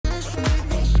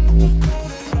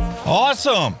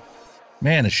Awesome!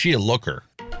 Man, is she a looker.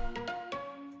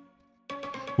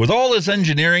 With all this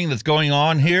engineering that's going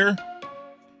on here,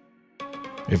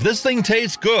 if this thing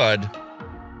tastes good,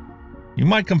 you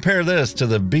might compare this to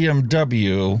the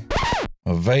BMW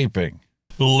of vaping.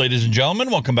 Ladies and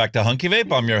gentlemen, welcome back to Hunky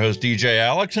Vape. I'm your host, DJ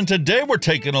Alex, and today we're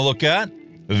taking a look at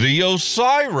the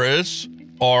Osiris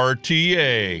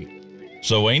RTA.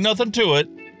 So ain't nothing to it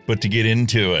but to get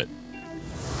into it.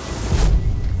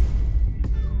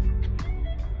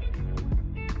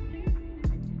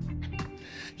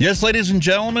 Yes, ladies and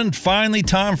gentlemen, finally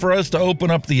time for us to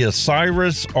open up the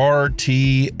Osiris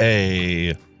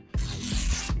RTA.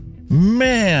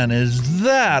 Man, is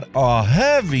that a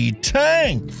heavy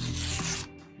tank!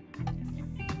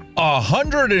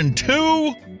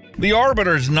 102? The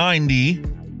Arbiter's 90.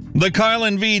 The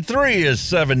Kylan V3 is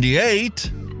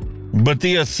 78. But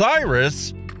the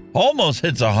Osiris almost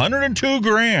hits 102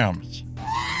 grams.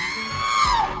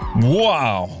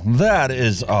 Wow, that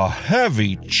is a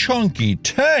heavy, chunky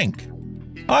tank.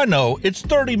 I know, it's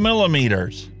 30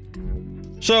 millimeters.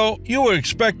 So you would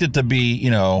expect it to be,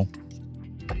 you know,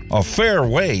 a fair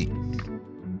weight.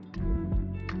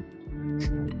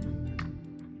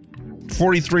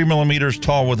 43 millimeters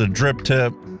tall with a drip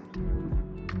tip.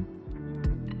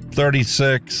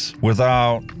 36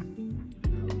 without.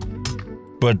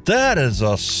 But that is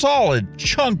a solid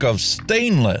chunk of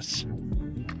stainless.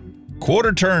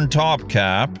 Quarter turn top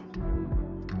cap.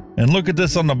 And look at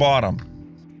this on the bottom.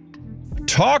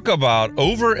 Talk about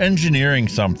over-engineering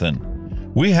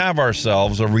something. We have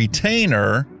ourselves a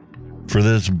retainer for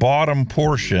this bottom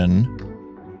portion.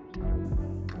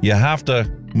 You have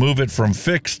to move it from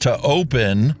fixed to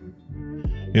open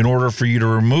in order for you to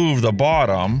remove the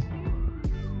bottom.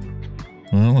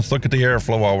 Well, let's look at the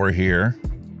airflow while we're here.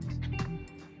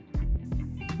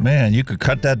 Man, you could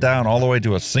cut that down all the way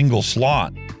to a single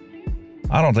slot.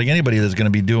 I don't think anybody is going to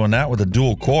be doing that with a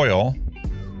dual coil.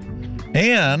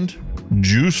 And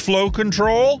juice flow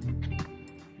control.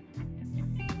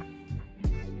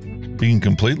 You can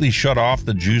completely shut off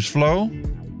the juice flow.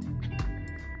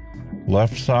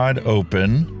 Left side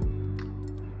open.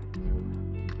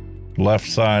 Left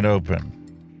side open.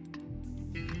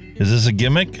 Is this a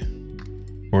gimmick?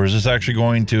 Or is this actually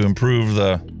going to improve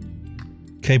the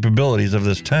capabilities of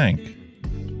this tank?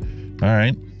 All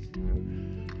right.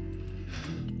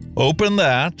 Open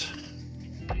that.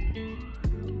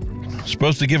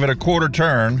 Supposed to give it a quarter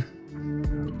turn.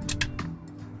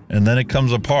 And then it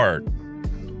comes apart.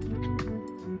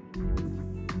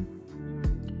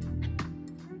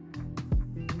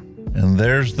 And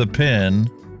there's the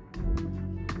pin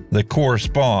that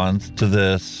corresponds to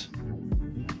this.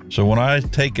 So when I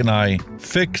take and I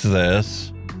fix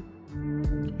this,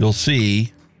 you'll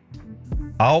see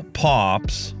out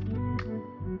pops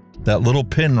that little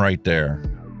pin right there.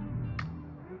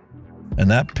 And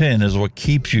that pin is what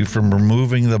keeps you from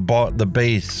removing the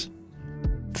base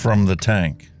from the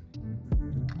tank.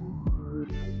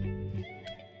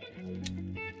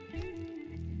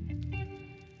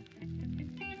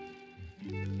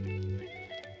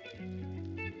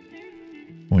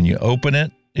 When you open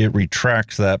it, it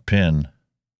retracts that pin.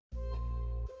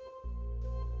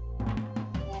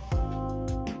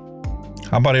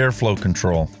 How about airflow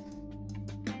control?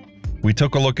 We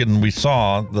took a look and we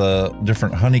saw the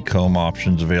different honeycomb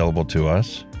options available to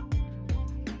us.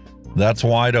 That's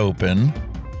wide open.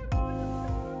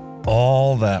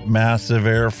 All that massive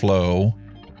airflow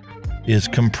is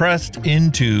compressed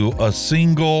into a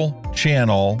single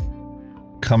channel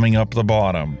coming up the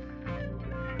bottom.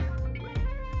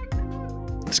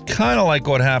 It's kind of like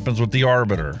what happens with the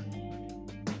Arbiter.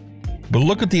 But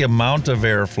look at the amount of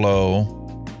airflow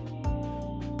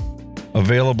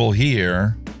available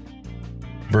here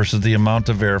versus the amount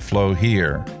of airflow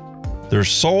here. They're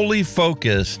solely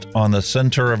focused on the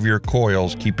center of your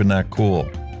coils, keeping that cool.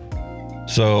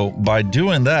 So by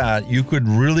doing that, you could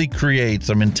really create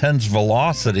some intense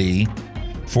velocity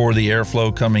for the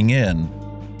airflow coming in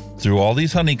through all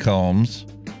these honeycombs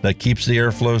that keeps the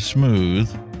airflow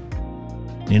smooth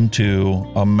into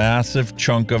a massive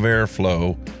chunk of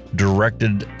airflow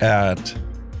directed at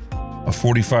a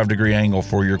 45-degree angle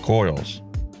for your coils.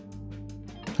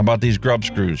 How about these grub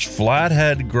screws?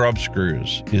 Flathead grub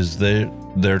screws is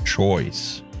their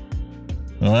choice.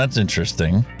 Well, that's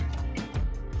interesting.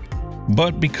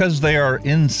 But because they are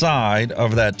inside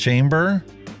of that chamber,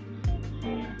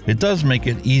 it does make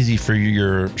it easy for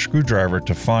your screwdriver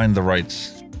to find the right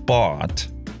spot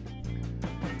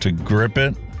to grip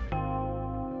it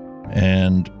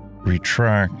and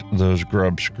retract those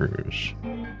grub screws.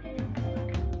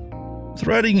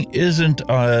 Threading isn't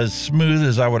as smooth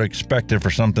as I would expect it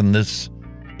for something this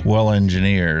well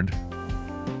engineered.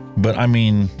 But I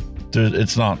mean,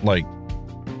 it's not like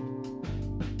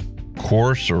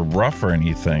coarse or rough or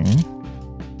anything.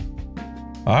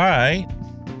 All right.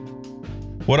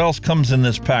 What else comes in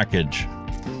this package?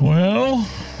 Well,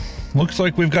 looks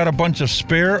like we've got a bunch of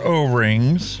spare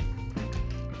O-rings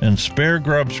and spare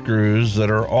grub screws that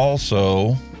are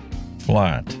also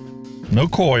flat. No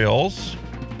coils,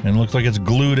 and looks like it's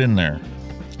glued in there.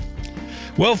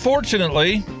 Well,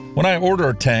 fortunately, when I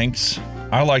order tanks,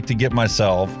 I like to get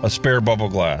myself a spare bubble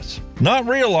glass, not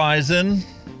realizing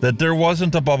that there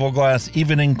wasn't a bubble glass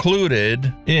even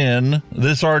included in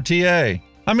this RTA.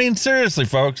 I mean, seriously,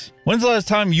 folks, when's the last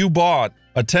time you bought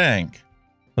a tank,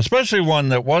 especially one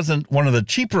that wasn't one of the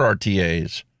cheaper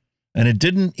RTAs, and it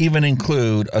didn't even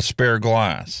include a spare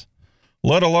glass,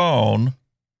 let alone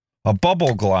a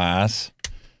bubble glass?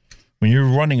 When you're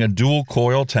running a dual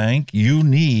coil tank, you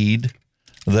need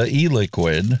the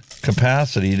e-liquid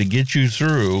capacity to get you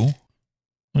through.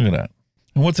 Look at that.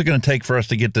 And what's it going to take for us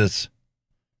to get this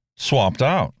swapped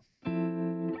out?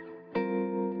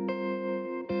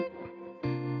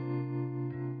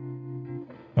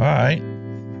 All right.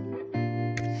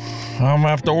 I'm going to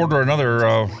have to order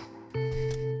another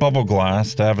bubble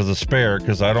glass to have as a spare,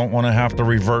 because I don't want to have to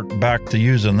revert back to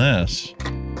using this.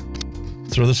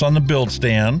 Throw this on the build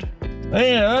stand.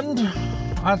 And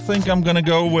I think I'm going to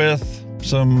go with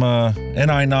some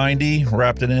NI90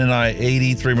 wrapped in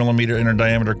NI80 3mm inner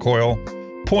diameter coil,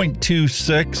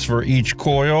 0.26 for each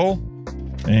coil.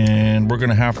 And we're going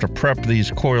to have to prep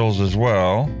these coils as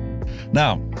well.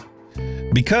 Now,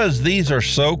 because these are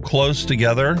so close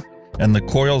together and the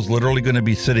coil's literally going to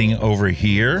be sitting over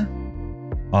here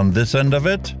on this end of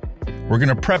it, we're going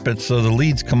to prep it so the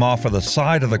leads come off of the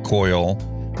side of the coil,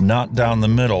 not down the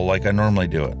middle like I normally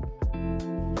do it.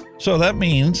 So that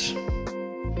means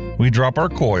we drop our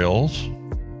coils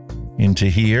into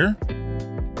here,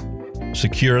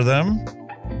 secure them.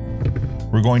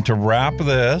 We're going to wrap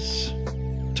this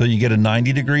till you get a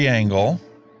 90-degree angle.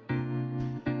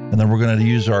 And then we're going to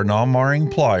use our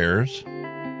non-marring pliers,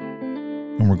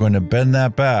 and we're going to bend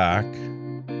that back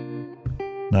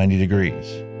 90 degrees.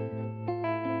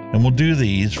 And we'll do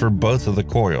these for both of the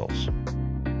coils.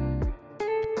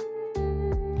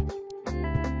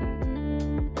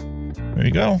 There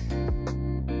you go.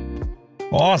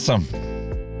 Awesome.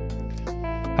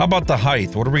 How about the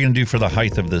height? What are we going to do for the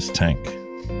height of this tank?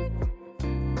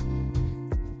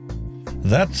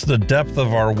 That's the depth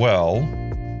of our well.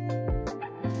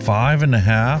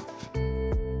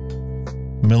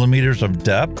 5.5 millimeters of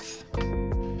depth.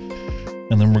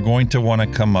 And then we're going to want to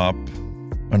come up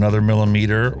another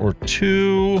millimeter or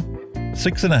two.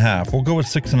 6.5. We'll go with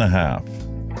 6.5.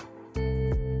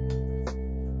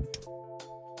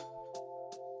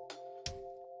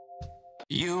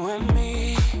 You and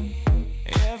me,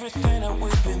 everything that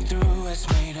we've been through has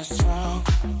made us strong.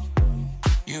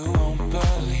 You won't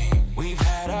believe we've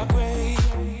had our gray,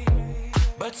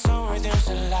 but somewhere there's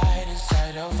a light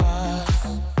inside of us.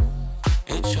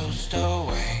 It chose the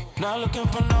way. Not looking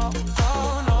for no,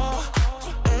 oh no.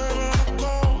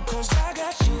 Cause I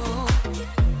got you.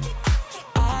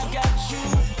 I got you.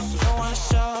 Don't wanna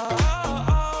show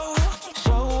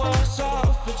us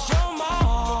off, but you're my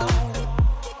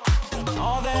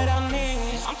all that I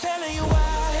need. I'm telling you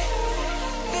why.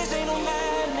 This ain't no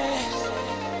madness.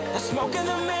 The smoke in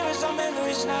the mirrors are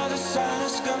memories. Now the sun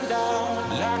has come down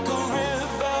like a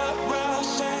river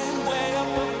rushing way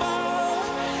up above.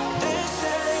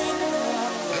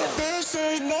 This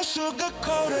ain't no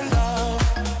sugar-coated love.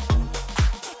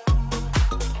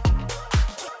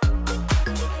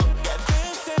 Yeah,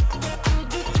 this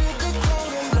ain't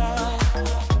sugar-coated love.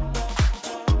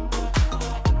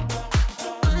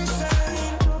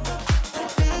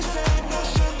 This ain't no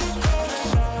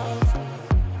sugar-coated love.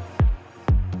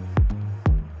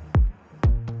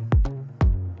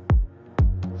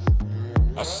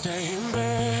 I stay in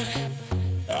bed,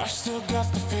 I still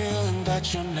got the feeling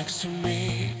that you're next to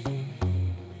me,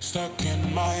 stuck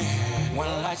in my head. When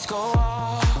lights go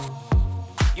off,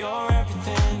 you're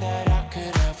everything that I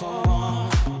could ever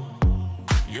want.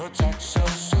 Your touch so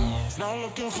soft, not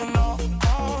looking for no,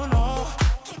 oh no.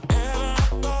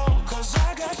 Cause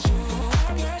I got you,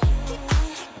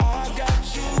 I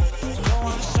got you. Don't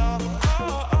wanna stop,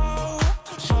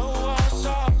 show us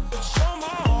up, show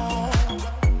my own.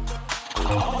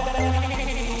 All that I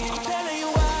need. I'm telling you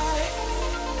why.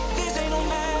 This ain't no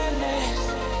madness.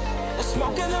 The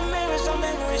smoke in the mirrors are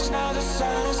memories. Now the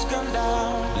sun has come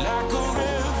down like a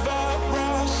river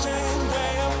rushing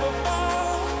way up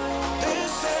above.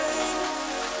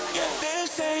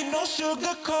 This ain't no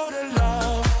sugar-coated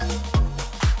love.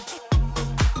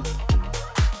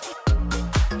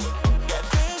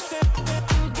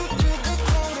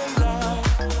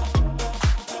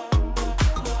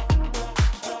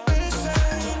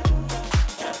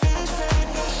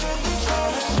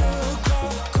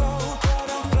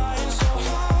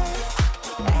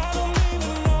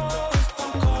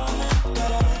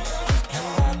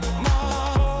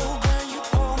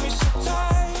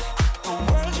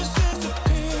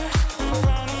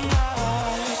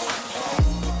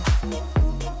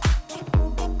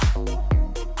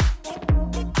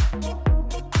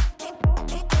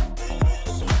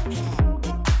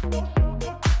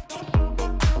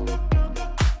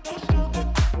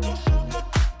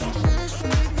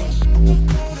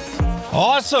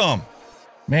 awesome.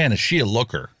 Man, is she a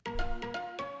looker.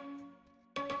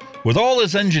 With all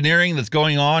this engineering that's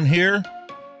going on here,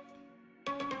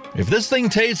 if this thing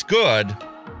tastes good,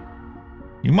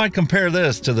 you might compare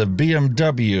this to the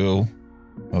BMW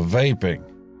of vaping.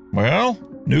 Well,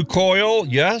 new coil,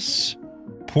 yes.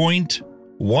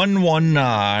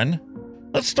 0.119.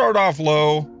 Let's start off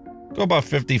low. Go about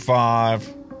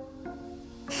 55.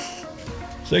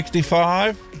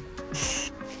 65.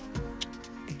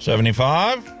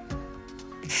 75.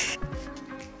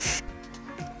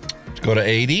 Let's go to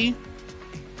 80.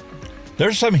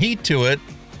 There's some heat to it,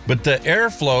 but the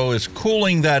airflow is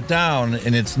cooling that down,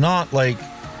 and it's not like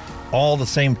all the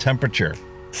same temperature.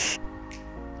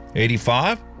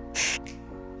 85.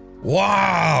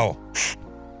 Wow.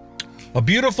 A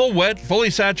beautiful, wet,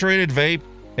 fully saturated vape.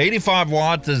 85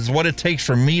 watts is what it takes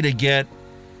for me to get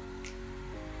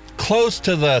close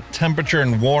to the temperature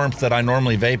and warmth that I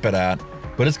normally vape it at,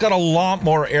 but it's got a lot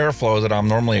more airflow that I'm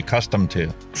normally accustomed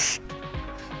to.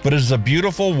 But it's a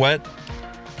beautiful, wet,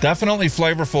 definitely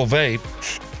flavorful vape.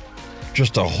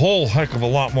 Just a whole heck of a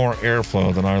lot more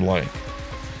airflow than I like.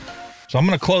 So I'm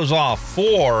going to close off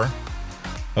 4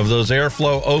 of those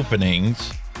airflow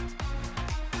openings.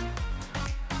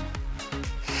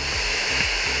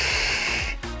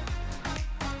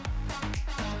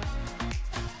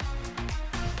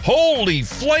 Holy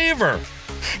flavor!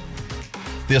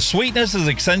 The sweetness is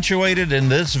accentuated in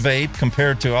this vape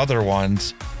compared to other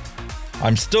ones.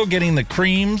 I'm still getting the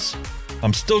creams.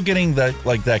 I'm still getting that,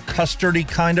 like, that custardy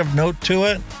kind of note to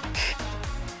it.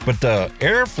 But the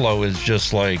airflow is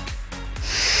just like...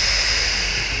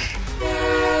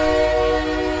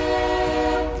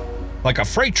 like a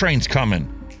freight train's coming.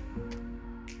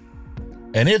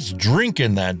 And it's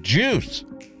drinking that juice.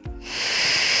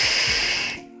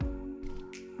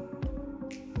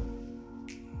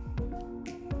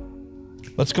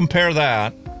 Let's compare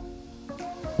that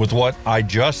with what I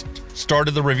just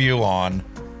started the review on.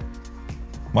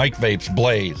 Mike Vape's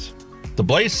Blaze. The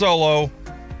Blaze Solo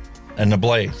and the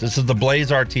Blaze. This is the Blaze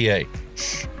RTA.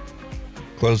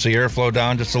 Close the airflow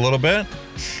down just a little bit.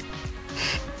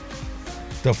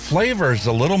 The flavor is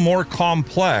a little more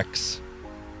complex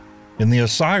in the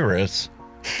Osiris.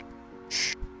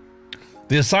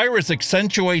 The Osiris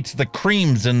accentuates the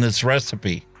creams in this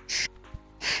recipe.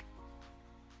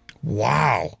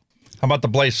 Wow. How about the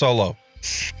Blaze Solo?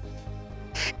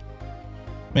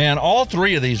 Man, all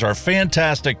 3 of these are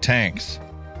fantastic tanks.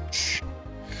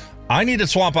 I need to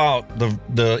swap out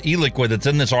the e-liquid that's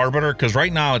in this Arbiter, because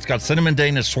right now it's got Cinnamon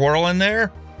Danish Swirl in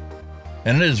there,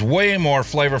 and it is way more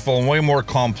flavorful and way more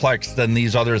complex than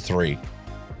these other 3.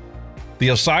 The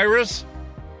Osiris,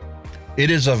 it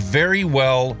is a very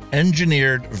well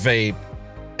engineered vape,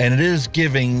 and it is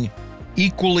giving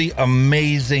equally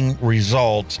amazing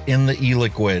results in the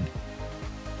e-liquid.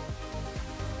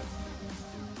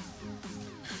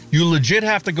 You legit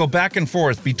have to go back and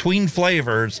forth between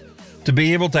flavors to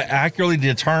be able to accurately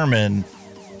determine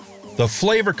the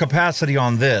flavor capacity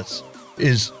on this.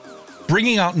 Is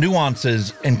bringing out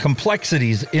nuances and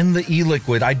complexities in the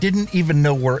e-liquid I didn't even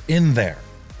know were in there.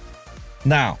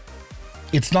 Now,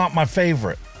 it's not my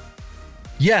favorite.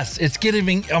 Yes, it's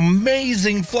giving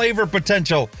amazing flavor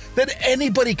potential that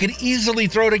anybody could easily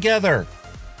throw together.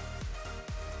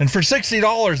 And for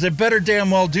 $60, it better damn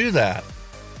well do that.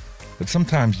 But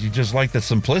sometimes you just like the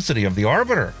simplicity of the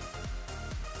Arbiter.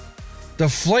 The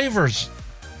flavors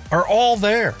are all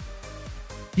there.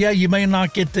 Yeah, you may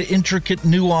not get the intricate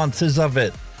nuances of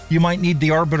it. You might need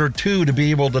the Arbiter 2 to be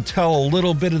able to tell a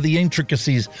little bit of the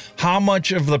intricacies. How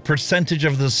much of the percentage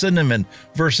of the cinnamon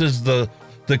versus the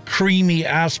creamy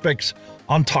aspects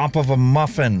on top of a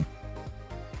muffin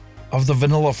of the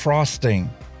vanilla frosting.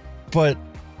 But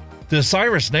the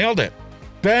Osiris nailed it.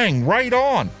 Bang, right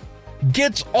on.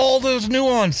 Gets all those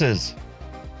nuances.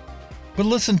 But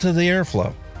listen to the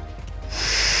airflow.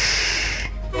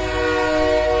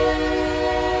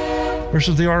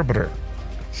 Versus the Arbiter.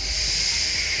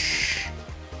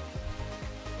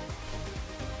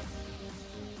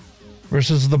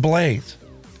 Versus the Blaze.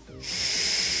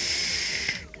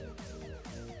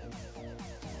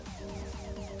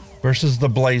 Versus the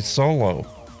Blaze Solo.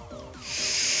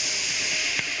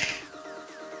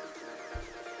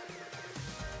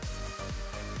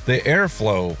 The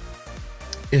airflow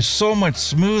is so much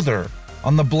smoother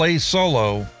on the Blaze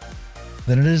Solo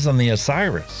than it is on the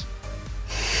Osiris.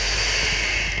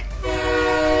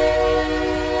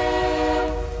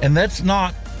 And that's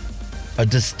not a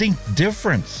distinct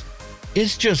difference.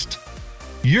 It's just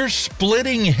you're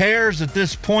splitting hairs at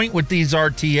this point with these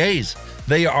RTAs.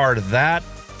 They are that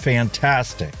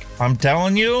fantastic. I'm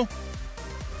telling you,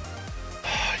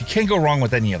 you can't go wrong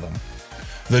with any of them.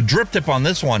 The drip tip on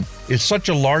this one is such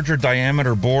a larger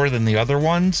diameter bore than the other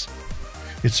ones.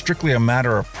 It's strictly a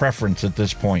matter of preference at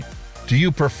this point. Do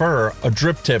you prefer a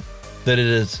drip tip that it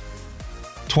is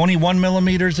 21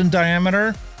 millimeters in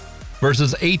diameter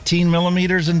versus 18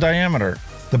 millimeters in diameter?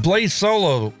 The Blaze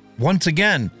Solo, once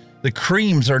again, the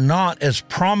creams are not as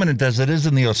prominent as it is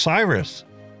in the Osiris,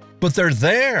 but they're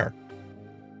there.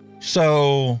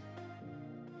 So,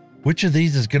 which of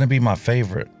these is going to be my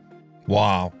favorite?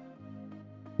 Wow.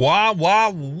 Wow,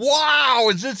 wow, wow!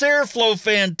 Is this airflow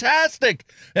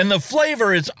fantastic? And the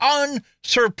flavor is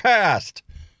unsurpassed.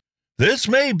 This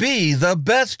may be the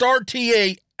best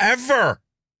RTA ever.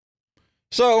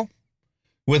 So,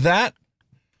 with that,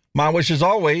 my wish is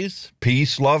always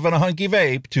peace, love, and a hunky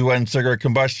vape to end cigarette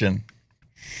combustion.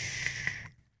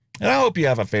 And I hope you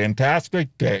have a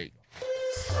fantastic day.